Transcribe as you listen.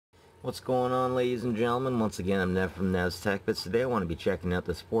What's going on, ladies and gentlemen? Once again, I'm Nev from NES Tech Bits. Today I want to be checking out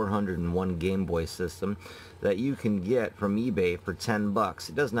this 401 Game Boy system that you can get from eBay for 10 bucks.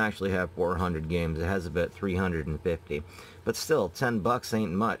 It doesn't actually have 400 games. It has about 350. But still, 10 bucks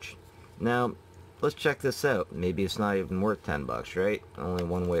ain't much. Now, let's check this out. Maybe it's not even worth 10 bucks, right? Only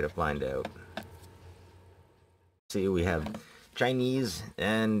one way to find out. See, we have Chinese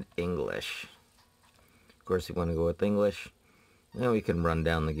and English. Of course, you want to go with English. Now we can run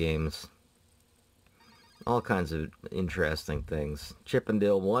down the games. All kinds of interesting things. Chip 'n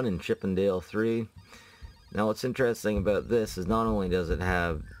Dale 1 and Chip 'n Dale 3. Now what's interesting about this is not only does it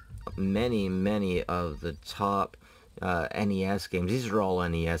have many of the top NES games. These are all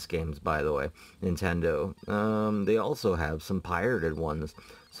NES games, by the way. Nintendo. They also have some pirated ones.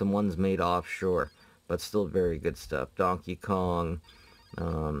 Some ones made offshore. But still very good stuff. Donkey Kong.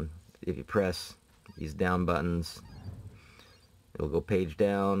 If you press these down buttons, it'll go page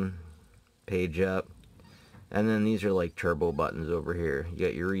down, page up, and then these are like turbo buttons over here. You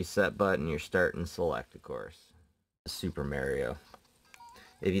got your reset button, your start and select, of course. Super Mario.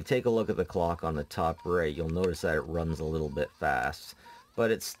 If you take a look at the clock on the top right, you'll notice that it runs a little bit fast,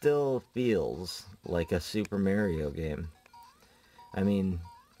 but it still feels like a Super Mario game. I mean,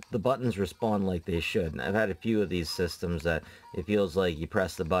 the buttons respond like they should. And I've had a few of these systems that it feels like you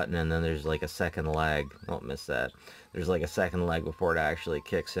press the button and then there's like a second lag. Don't miss that. There's like a second lag before it actually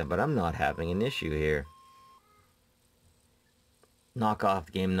kicks in, but I'm not having an issue here. Knockoff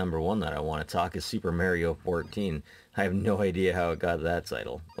game number 1 that I want to talk is Super Mario 14. I have no idea how it got that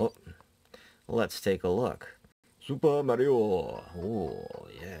title. Oh, let's take a look. Super Mario. Oh,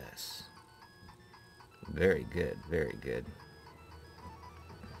 yes. Very good, very good.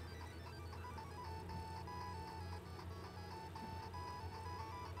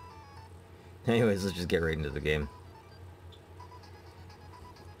 Anyways, let's just get right into the game.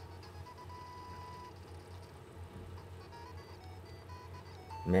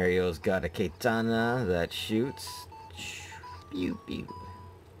 Mario's got a katana that shoots. Pew, pew.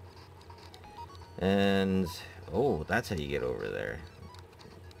 And, oh, that's how you get over there.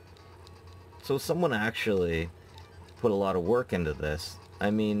 So someone actually put a lot of work into this. I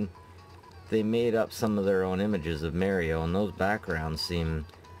mean, they made up some of their own images of Mario, and those backgrounds seem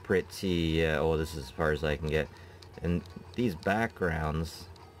pretty, oh, this is as far as I can get. And these backgrounds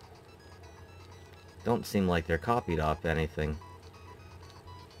don't seem like they're copied off anything.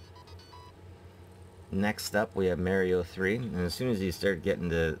 Next up, we have Mario 3, and as soon as you start getting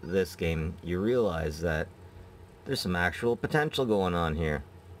to this game, you realize that there's some actual potential going on here.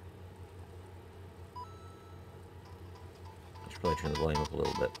 I should probably turn the volume up a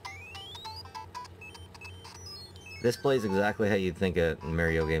little bit. This plays exactly how you'd think a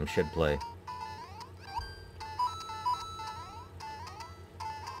Mario game should play.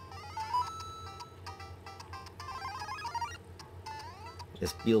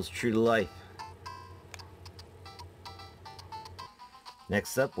 This feels true to life.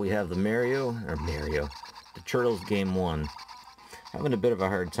 Next up, we have the the Turtles Game 1. Having a bit of a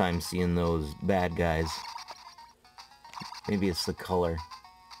hard time seeing those bad guys. Maybe it's the color.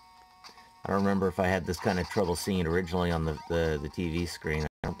 I don't remember if I had this kind of trouble seeing it originally on the TV screen.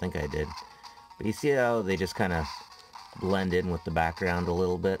 I don't think I did. But you see how they just kind of blend in with the background a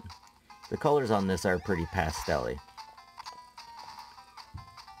little bit? The colors on this are pretty pastel-y.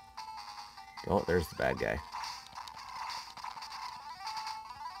 Oh, there's the bad guy.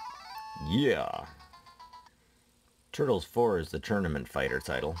 Yeah! Turtles 4 is the Tournament Fighter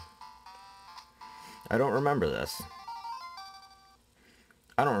title. I don't remember this.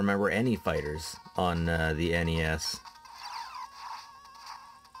 I don't remember any fighters on the NES.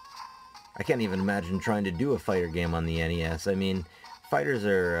 I can't even imagine trying to do a fighter game on the NES. I mean, fighters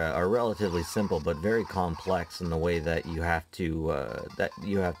are relatively simple, but very complex in the way that you have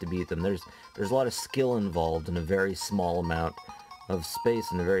to beat them. There's a lot of skill involved in a very small amount of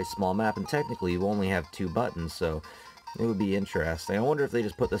space in a very small map, and technically you only have 2 buttons, so it would be interesting. I wonder if they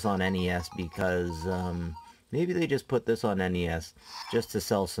just put this on NES because maybe they just put this on NES just to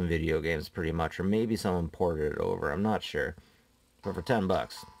sell some video games, pretty much, or maybe someone ported it over. I'm not sure. But for 10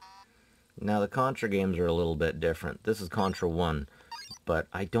 bucks. Now, the Contra games are a little bit different. This is Contra 1, but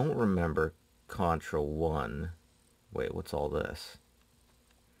I don't remember Contra 1. Wait, what's all this?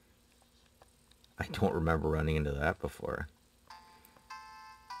 I don't remember running into that before.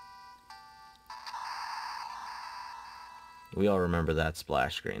 We all remember that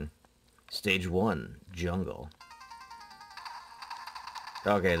splash screen. Stage 1, Jungle.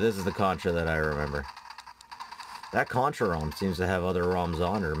 Okay, this is the Contra that I remember. That Contra ROM seems to have other ROMs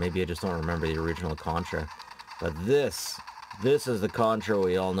on, or maybe I just don't remember the original Contra. But this This is the Contra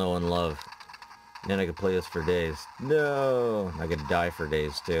we all know and love. Man, I could play this for days. No! I could die for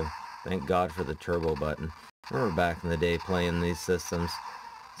days, too. Thank God for the turbo button. I remember back in the day playing these systems.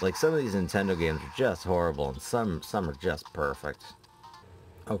 It's like some of these Nintendo games are just horrible, and some are just perfect.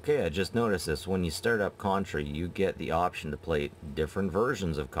 Okay, I just noticed this. When you start up Contra, you get the option to play different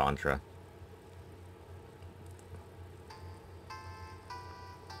versions of Contra.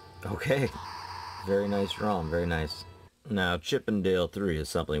 Okay. Very nice ROM, very nice. Now, Chip 'n Dale 3 is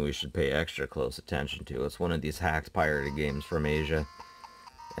something we should pay extra close attention to. It's one of these hacked pirated games from Asia.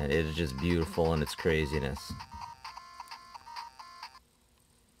 And it is just beautiful in its craziness.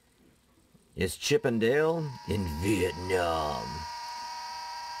 Is Chip 'n Dale in Vietnam?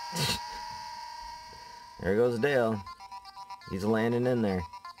 There goes Dale. He's landing in there.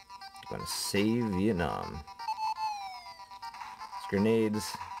 Gonna save Vietnam. It's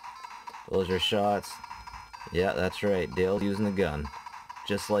grenades. Those are shots. Yeah, that's right. Dale's using a gun.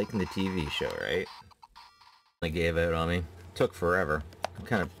 Just like in the TV show, right? They gave out on me. Took forever.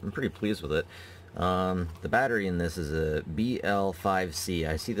 I'm pretty pleased with it. The battery in this is a BL5C.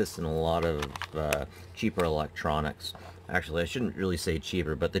 I see this in a lot of cheaper electronics. Actually, I shouldn't really say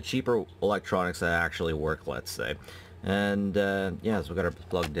cheaper, but the cheaper electronics that actually work, let's say. And yeah, so we got it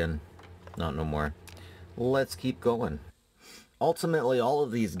plugged in. Not no more. Let's keep going. Ultimately, all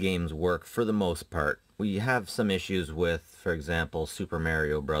of these games work for the most part. We have some issues with, for example, Super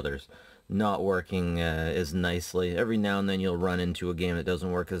Mario Brothers not working as nicely. Every now and then you'll run into a game that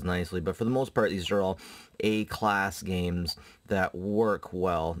doesn't work as nicely, but for the most part these are all A-class games that work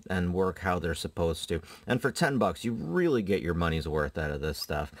well and work how they're supposed to. And for $10 you really get your money's worth out of this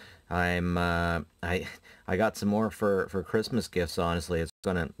stuff. I got some more for Christmas gifts, honestly. It's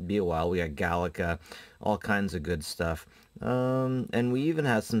gonna be a while. We got Galaga, all kinds of good stuff. And we even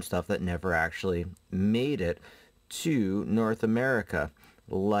had some stuff that never actually made it to North America,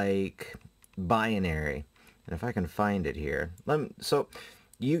 like Binary. And if I can find it here. So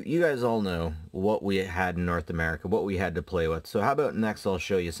you guys all know what we had in North America, what we had to play with. So how about next I'll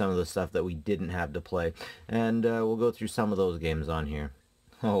show you some of the stuff that we didn't have to play, and we'll go through some of those games on here.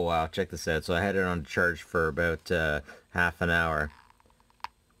 Oh wow, check this out. So I had it on charge for about half an hour,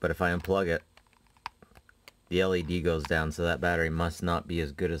 but if I unplug it, the LED goes down, so that battery must not be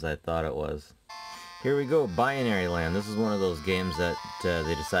as good as I thought it was. Here we go, Binary Land. This is one of those games that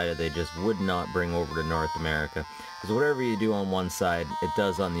they decided they just would not bring over to North America. Because whatever you do on one side, it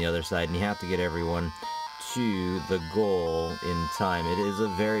does on the other side, and you have to get everyone to the goal in time. It is a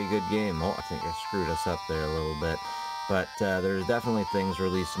very good game. Oh, I think I screwed us up there a little bit. But there's definitely things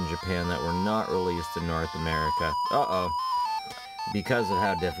released in Japan that were not released in North America. Uh-oh. Because of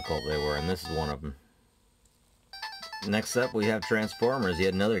how difficult they were, and this is one of them. Next up, we have Transformers,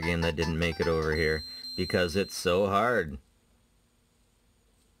 yet another game that didn't make it over here, because it's so hard.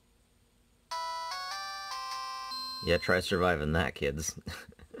 Yeah, try surviving that, kids.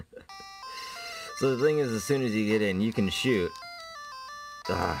 So the thing is, as soon as you get in, you can shoot.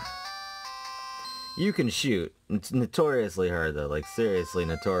 You can shoot. It's notoriously hard, though. Like, seriously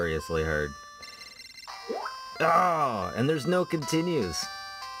notoriously hard. Oh, and there's no continues.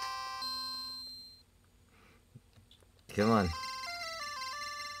 Come on.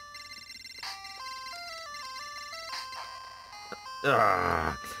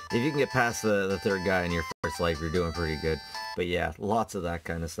 If you can get past the third guy in your first life, you're doing pretty good. But yeah, lots of that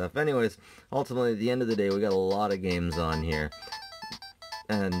kind of stuff. Anyways, ultimately, at the end of the day, we got a lot of games on here.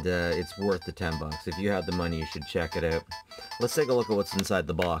 And it's worth the $10. If you have the money, you should check it out. Let's take a look at what's inside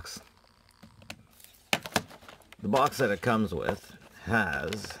the box. The box that it comes with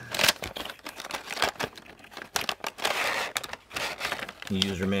has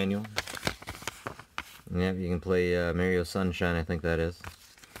user manual. Yeah, you can play Mario Sunshine, I think that is.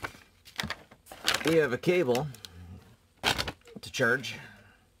 We have a cable to charge,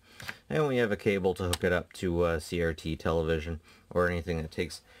 and we have a cable to hook it up to CRT television or anything that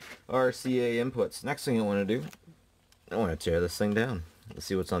takes RCA inputs. Next thing I want to do, I want to tear this thing down. Let's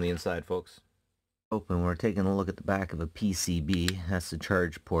see what's on the inside, folks. Open, we're taking a look at the back of a PCB. That's the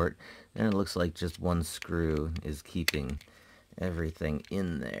charge port, and it looks like just one screw is keeping everything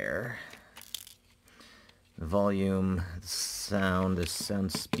in there. Volume, sound, this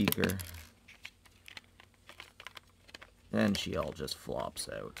sound speaker, and she all just flops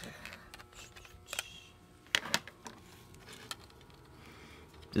out.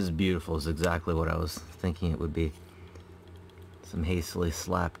 This is beautiful. It's exactly what I was thinking it would be. Some hastily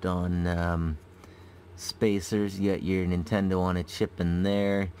slapped on spacers. You got your Nintendo on a chip in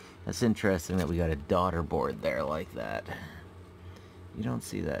there. That's interesting that we got a daughter board there like that. You don't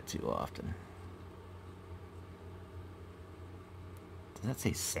see that too often. Did that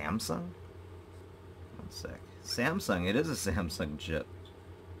say Samsung? One sec. Samsung, it is a Samsung chip.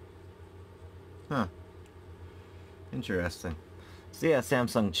 Huh. Interesting. So yeah,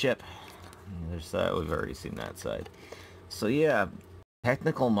 Samsung chip. There's that, we've already seen that side. So yeah,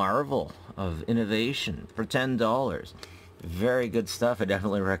 technical marvel of innovation for $10. Very good stuff. I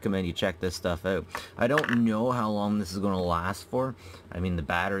definitely recommend you check this stuff out. I don't know how long this is going to last for. I mean, the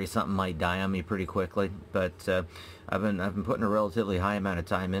battery, something might die on me pretty quickly, but I've been putting a relatively high amount of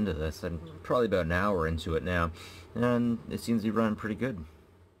time into this, and probably about an hour into it now, and it seems to be running pretty good.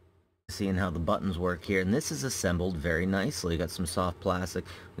 Seeing how the buttons work here, and this is assembled very nicely. Got some soft plastic.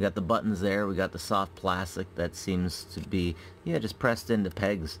 We got the buttons there. We got the soft plastic that seems to be, yeah, just pressed into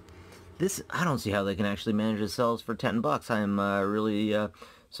pegs. This, I don't see how they can actually manage to sell this for 10 bucks. I am really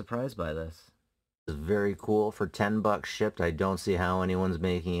surprised by this. This is very cool for 10 bucks shipped. I don't see how anyone's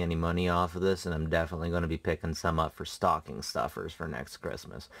making any money off of this, and I'm definitely going to be picking some up for stocking stuffers for next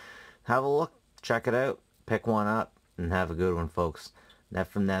Christmas. Have a look, check it out, pick one up, and have a good one, folks. That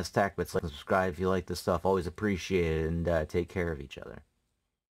from NES Tech Bits. Like and subscribe if you like this stuff. Always appreciate it, and take care of each other.